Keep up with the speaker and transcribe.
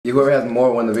Whoever has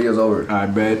more when the video's over. I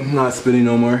bet. I'm not spitting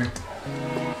no more.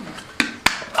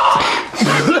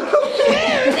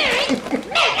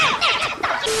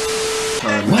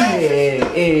 What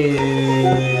is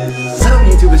up,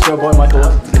 YouTube? It's your boy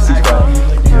Michael.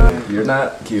 You're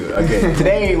not cute. Okay.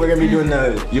 Today we're gonna be doing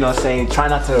the, you know what I'm saying, try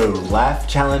not to laugh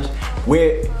challenge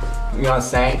with, you know what I'm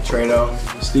saying, Trado,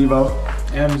 Steve-O,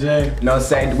 MJ. You know what I'm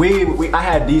saying? I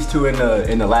had these two in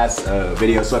the last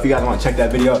video, so if you guys want to check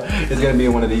that video, it's gonna be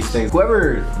one of these things.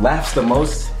 Whoever laughs the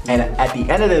most, and at the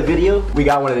end of the video, we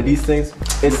got one of these things.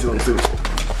 It's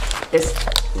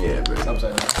yeah, bro.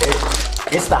 Upside down.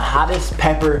 It's the hottest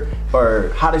pepper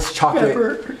or hottest chocolate.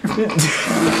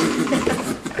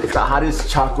 It's the hottest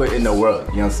chocolate in the world.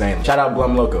 You know what I'm saying? Shout out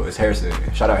Blum Loco. It's Harrison.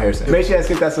 Shout out Harrison. Make sure you guys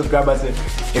hit that subscribe button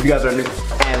if you guys are new.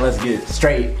 And let's get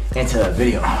straight into the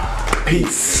video.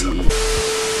 Peace. Alright.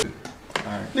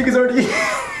 Niggas already.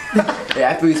 Yeah,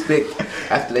 after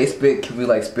they spit, can we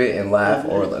like spit and laugh,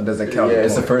 or does it count? Yeah,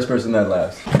 it's the first person that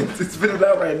laughs. Spit it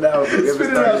out right now. Spit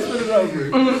it out,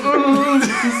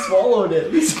 He swallowed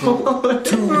it. He swallowed it.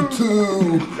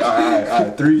 Two.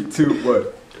 Alright, 3, 2, 1.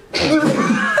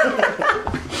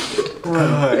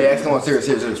 Hey, come on, serious.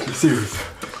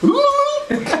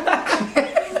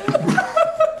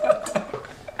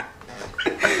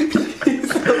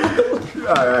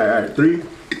 Alright. 3.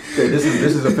 Okay, this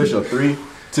is official. 3,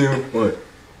 2, 1.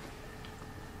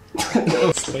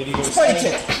 Fight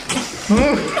it.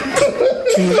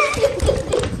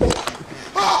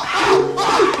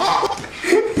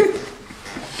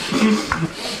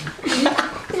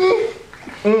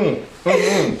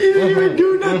 He didn't even do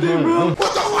nothing, bro.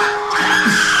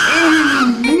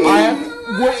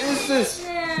 What is this?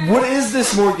 What is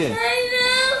this, Morgan?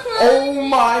 Oh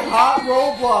my hot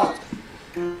Roblox.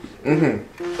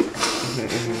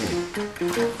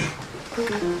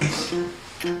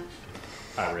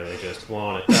 I really just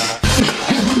wanted that.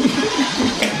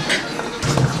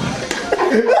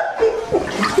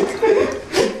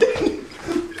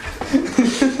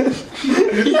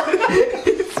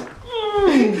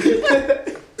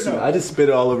 I just spit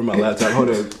it all over my laptop. Hold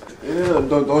on. Yeah,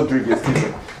 don't drink it.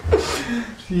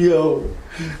 Yo,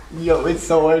 it's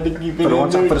so hard to keep it in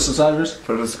there. For the subscribers?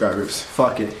 For the subscribers.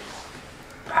 Fuck it.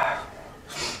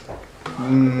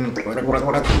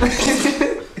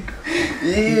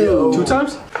 Ew. 2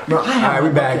 times? Bro, alright, we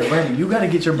back. Ready. You gotta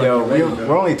get your butt Yo, ready.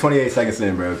 we're only 28 seconds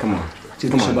in, bro. Come on.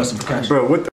 Come on. Bro,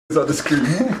 what the is on the screen?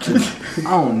 I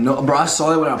don't know, bro. I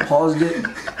saw it when I paused it.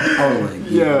 I was like,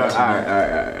 yeah,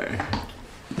 alright.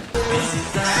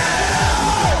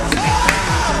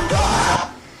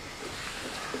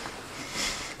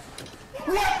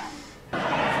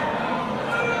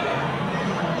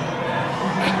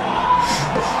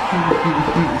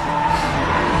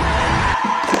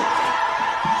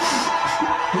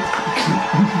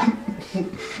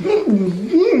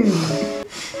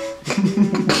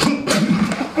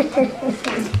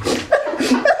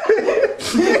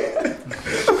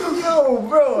 Yo,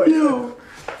 bro.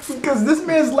 Because this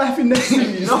man's laughing next to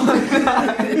me. No, I'm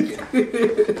not.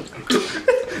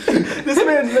 This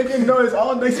man's making noise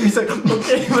all next to me. He's like,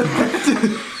 okay,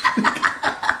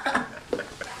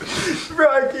 bro,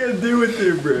 I can't deal with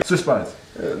it, bro. Switch spots.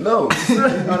 no. I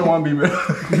don't want to be, bro.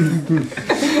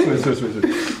 Switch.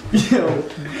 Yo,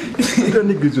 that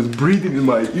nigga's just breathing in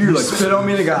my ear like Spit on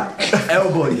me and got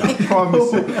elbow you. I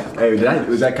promise you. Hey,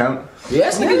 does that count?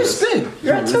 Yes, nigga, you spit.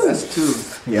 You're at 2. That's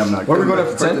 2. Yeah, I'm not. What are we going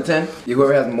up to 10? 10?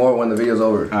 Whoever has more when the video's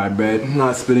over. I bet. I'm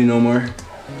not spitting no more.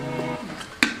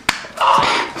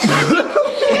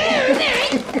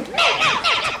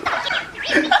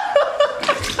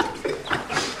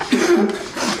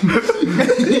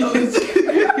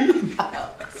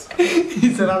 He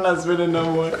said, I'm not spitting no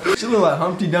more. She look like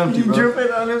Humpty Dumpty, bro.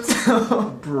 Dripping on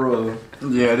himself. Bro.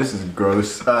 Yeah, this is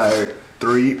gross. Alright.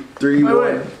 3. Wait.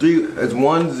 3. It's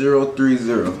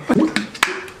 1030.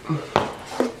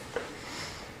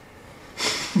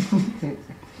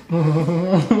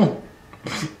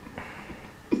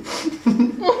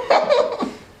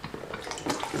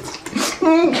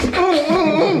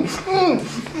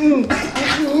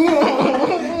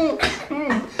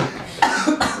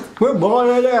 Where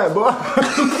boy at that, boy?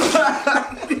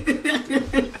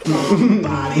 This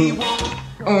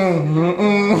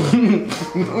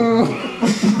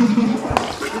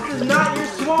is not your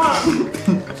swamp!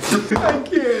 I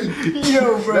can't. Yo,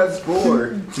 bro. That's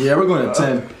 4. Yeah, we're going to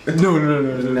 10. No.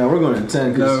 No, we're going to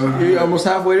 10 because you're almost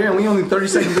halfway there and we only 30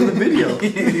 seconds in the video.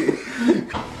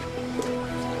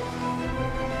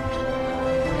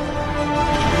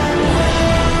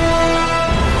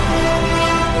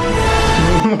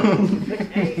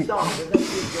 Any song, doesn't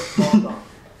just fall song.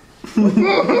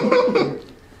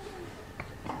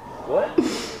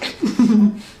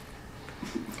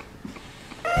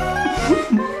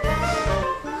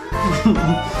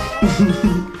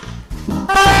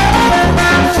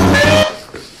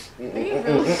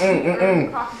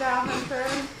 Hunter?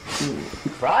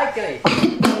 Broccoli.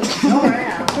 Go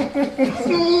around. Do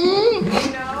you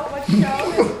know what show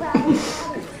this Krabby Patty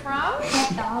is from?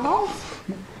 McDonald's?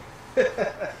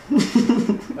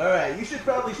 Alright, you should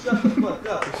probably shut the fuck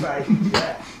up before I eat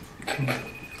that.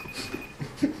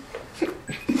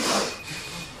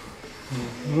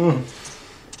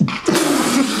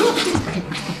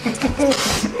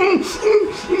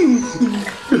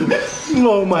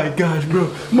 Oh my gosh,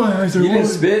 bro. My eyes are You didn't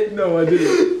spit? No, I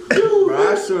didn't.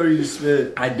 Bro, I saw you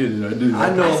spit. I did it. I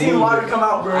know. I seen water come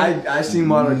out, bro. I seen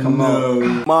water come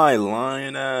out. My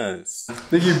lying ass. I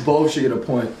think you both should get a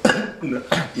point. When it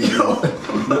comes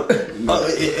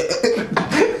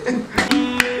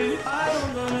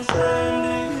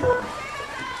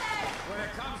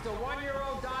to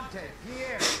 1-year-old Dante,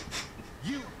 Pierre,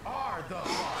 you are the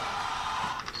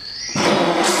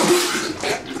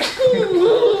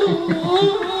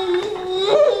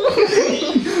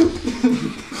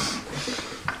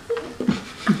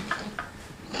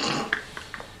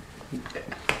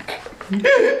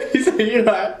He said you're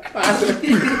not. What's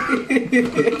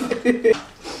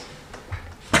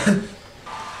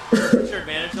your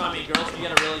advantage on me, girls? You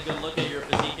get a really good look at your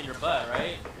physique and your butt,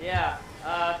 right? Yeah.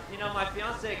 You know, my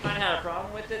fiance kind of had a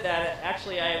problem with it. That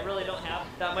actually, I really don't have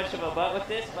that much of a butt with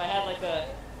this. If I had like a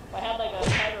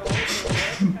tighter waist or a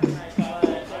kind of nice,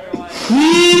 otherwise.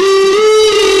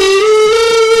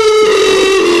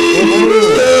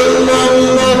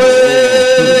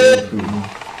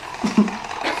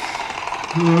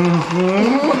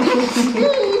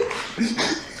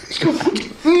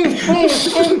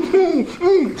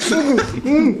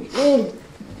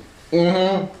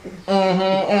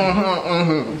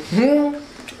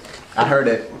 I heard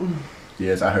it.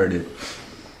 Yes, I heard it.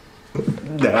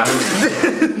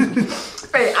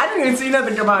 Hey, I didn't even see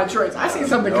nothing come out of Troy's. I seen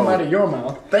something come out of your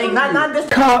mouth. Not this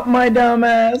time. Caught my dumb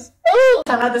ass.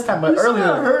 Not this time, but earlier.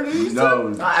 I heard it.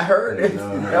 No. I heard it.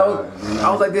 I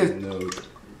was like this.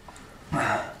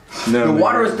 No, The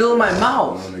water was still in my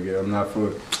mouth. No, nigga, I'm not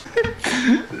for.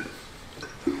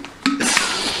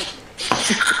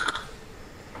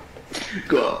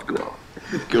 Go on, go on.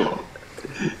 Go on.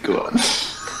 Go on.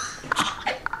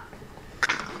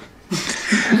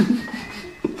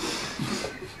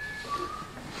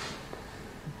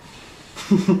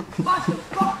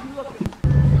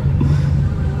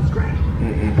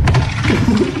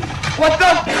 What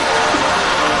the?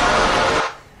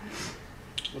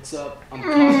 What's up? I'm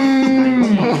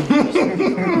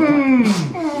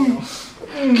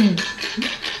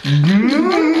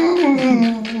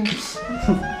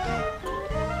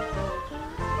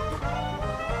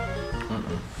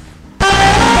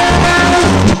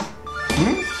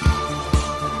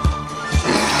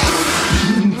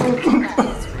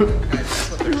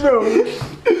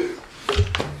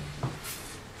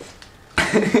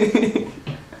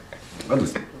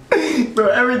Bro,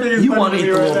 everything is You funny want to to eat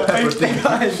me the right little now. pepper thing.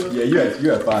 Yeah, you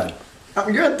had 5.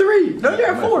 You're at 3. No, you're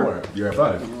at I'm 4. You're at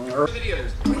 5. We have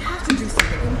to do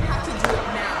something. We have to do it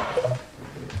now.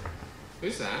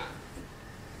 Who's that?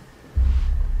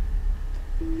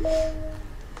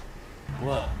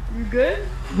 What? You good?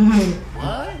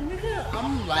 What? Nigga,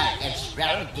 I'm like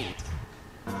extravagant.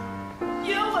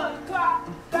 You were the clock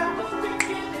that was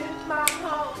ticking in my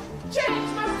home. Change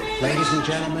my feelings. Ladies and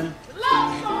gentlemen,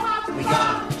 Love so hard to we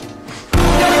got it.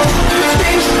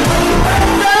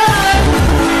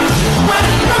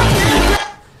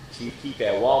 You keep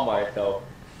at Walmart though.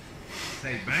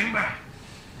 Say bang bang.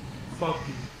 Fuck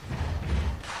you.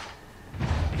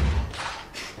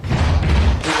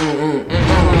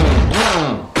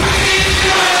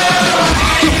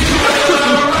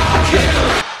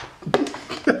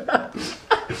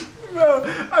 Bro,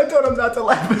 I told him not to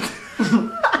laugh at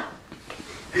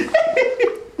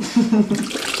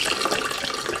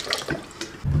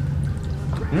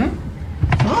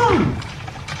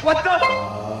What the?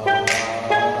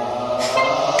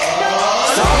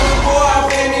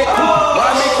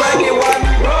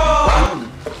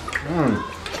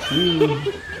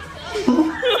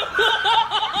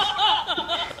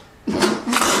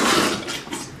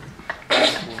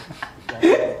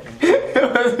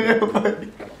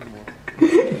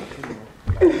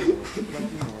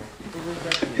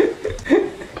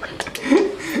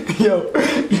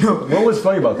 What was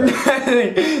funny about that?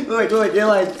 Look, it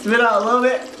like spit out a little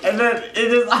bit, and then it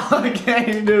just all it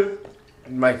came to.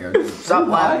 Micah, stop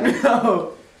laughing.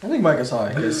 No. I think Micah saw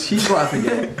it because he's laughing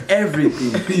at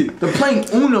everything. They're playing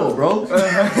Uno, bro. What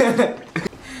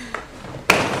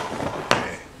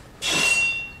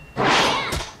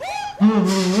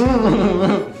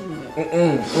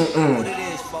it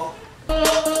is, folks?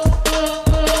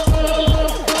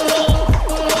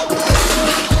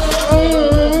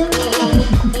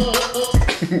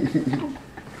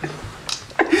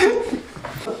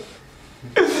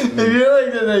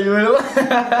 you in a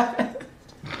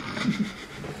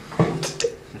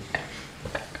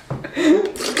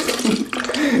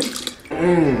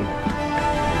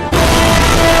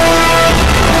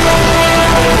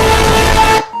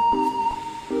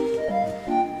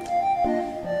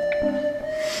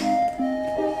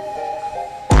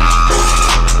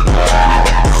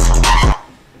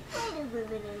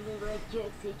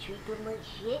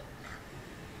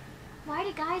Why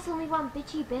do guys only want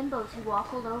bitchy bimbos who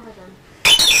walk all over them?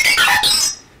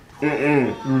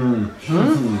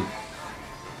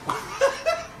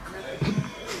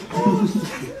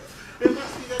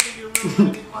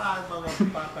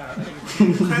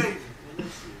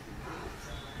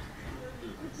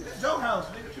 Joe House,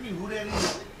 nigga. What you mean, who that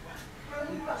is?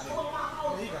 You got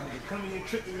niggas coming here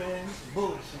tripping, man. This is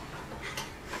bullshit.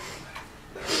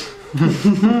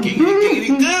 Giggity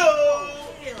go!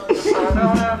 I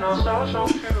don't have no social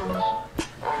cues.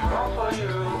 All for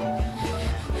you.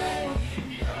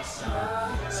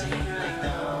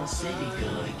 City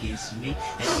girl against me.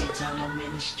 Every time I'm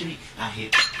in the street, I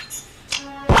hit.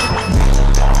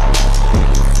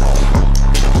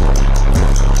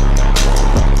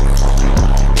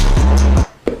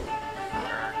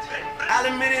 I'll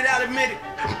admit it, I'll admit it.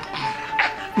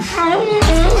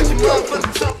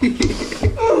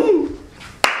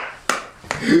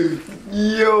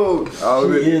 Yo,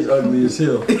 oh, he is ugly as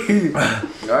hell.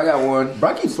 I got one. Bro,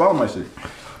 I keep swallowing my shit.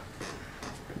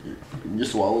 You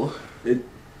swallow it.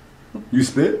 You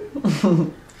spit?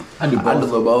 I do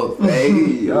both. Hey,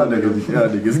 y'all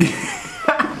niggas.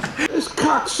 This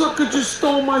cocksucker just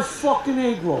stole my fucking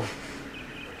egg roll.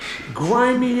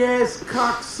 Grimy ass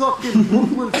cocksucking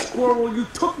Brooklyn squirrel, you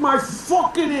took my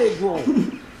fucking egg roll.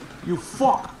 You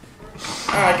fuck.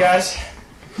 Alright guys,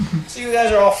 so you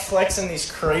guys are all flexing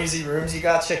these crazy rooms. You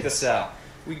gotta check this out.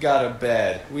 We got a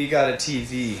bed, we got a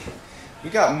TV, we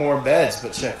got more beds,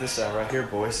 but check this out right here,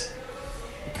 boys.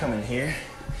 You come in here,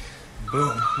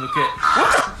 boom, look at...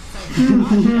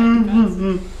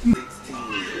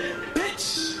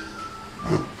 Bitch!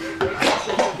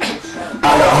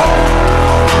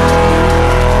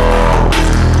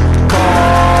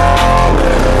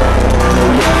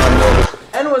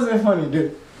 That wasn't funny,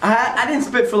 dude. I didn't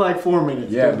spit for like 4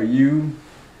 minutes. Yeah, but you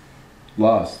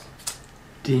lost.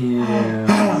 Damn.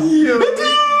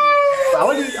 I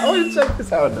want to check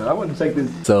this out, though. I want to check this.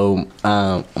 So,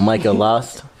 Micah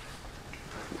lost.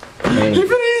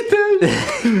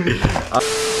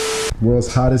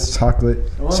 World's hottest chocolate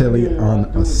chili on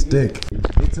a stick.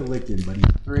 It's a licking, buddy.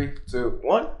 3, 2,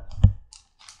 1.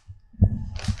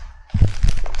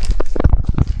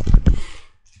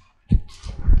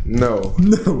 No.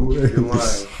 No way. You're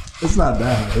lying. It's not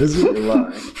that hot, is it? You're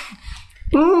lying.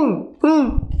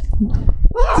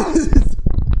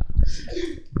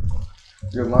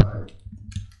 You're lying.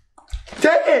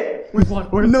 Take it!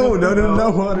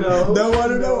 No water.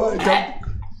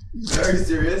 Are you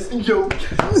serious? Yo.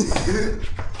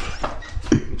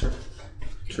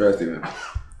 Trust me.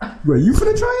 Wait, you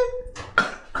finna try it?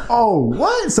 Oh,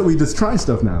 what? So we just trying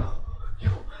stuff now.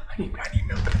 I need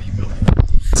milk.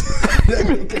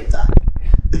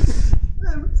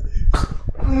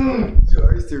 Yo,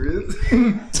 are you serious?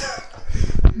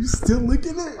 You still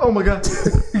licking it? Oh my god.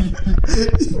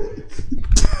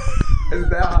 It's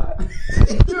that hot.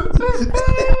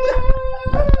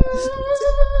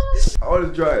 I want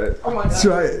to try it. Oh my god.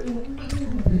 Try it.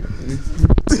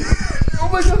 Oh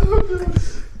my god.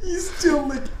 You still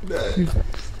licking that.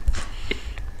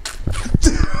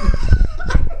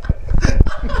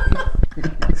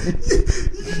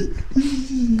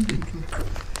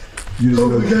 You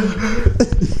don't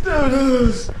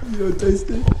taste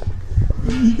it?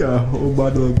 You got a whole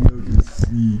bottle of milk and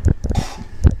see.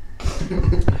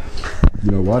 You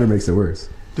know, water makes it worse.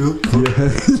 Dude. Yeah.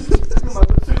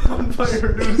 I'm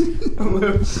fire, dude.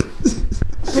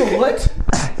 Bro, what?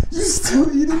 You still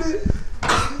eating it?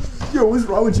 Yo, what's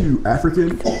wrong with you,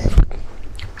 African?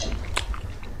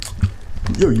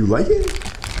 Yo, you like it?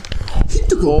 He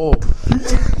took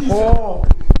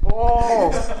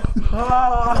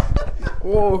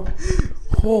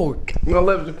My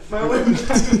lips.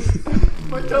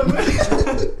 My tongue.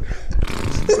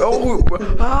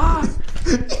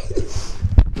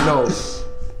 No.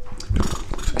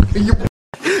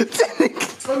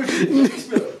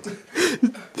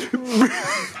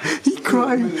 He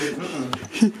crying.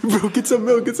 Bro, get some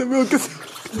milk,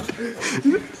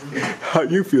 How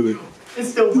you feeling? It's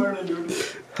still burning, dude.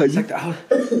 How you?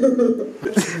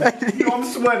 Yo, I'm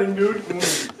sweating, dude.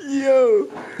 Yo.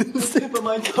 Tip of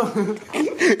my tongue.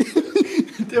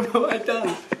 Tip of my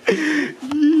tongue.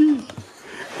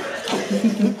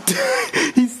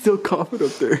 He's still coughing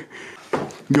up there.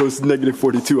 Yo, it's negative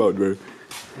 42 out, bro.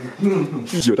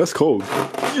 Yo, that's cold.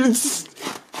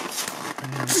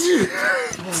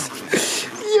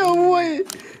 Yo,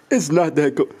 what? It's not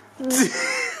that cold.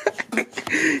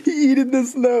 He eating the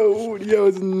snow. Yo,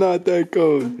 it's not that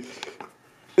cold.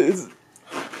 It's...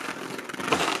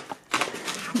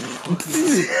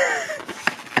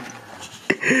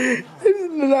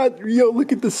 It's not. Yo,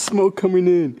 look at the smoke coming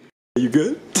in. You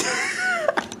good?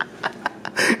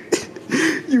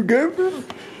 You good, bro?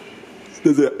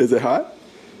 Is it hot?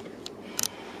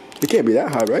 It can't be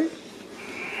that hot, right?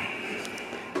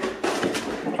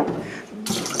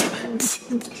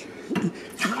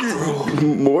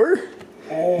 More?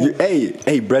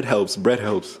 Hey, bread helps. Bread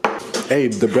helps. Hey,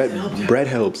 the bread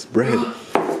helps. Bread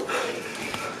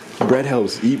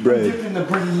helps. Eat bread. Dipping the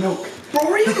bread in milk.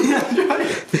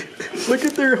 Look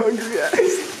at their hungry ass.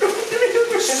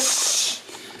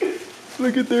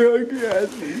 Look at their hungry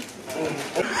asses.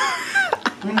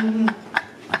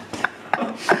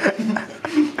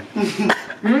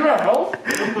 You need my help?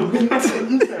 They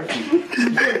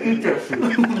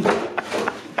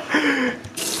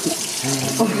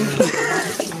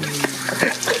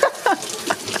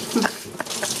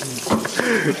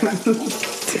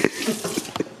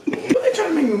trying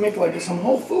to make me make like some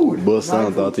whole food. Bust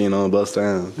down, thought you know, bust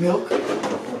down. Milk.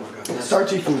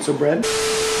 Starchy food, so bread.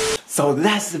 So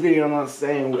that's the video I'm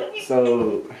saying.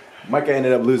 So Micah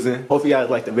ended up losing. Hope you guys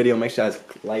liked the video. Make sure you guys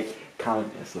like,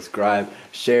 comment, and subscribe,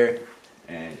 share.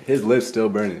 And his lips still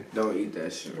burning. Don't eat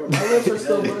that shit. My lips are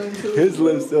still burning too. His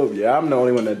lips still, yeah, I'm the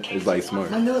only one that is like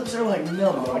smart. My lips are like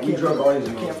numb. I can't feel my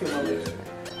lips.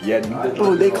 Yeah,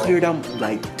 oh, they cleared out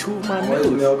like 2 of my On his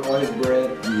nose. milk, on his bread.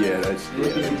 Yeah, that's,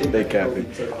 they capping.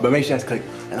 But make sure you guys click,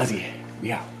 and let's get,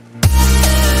 we out.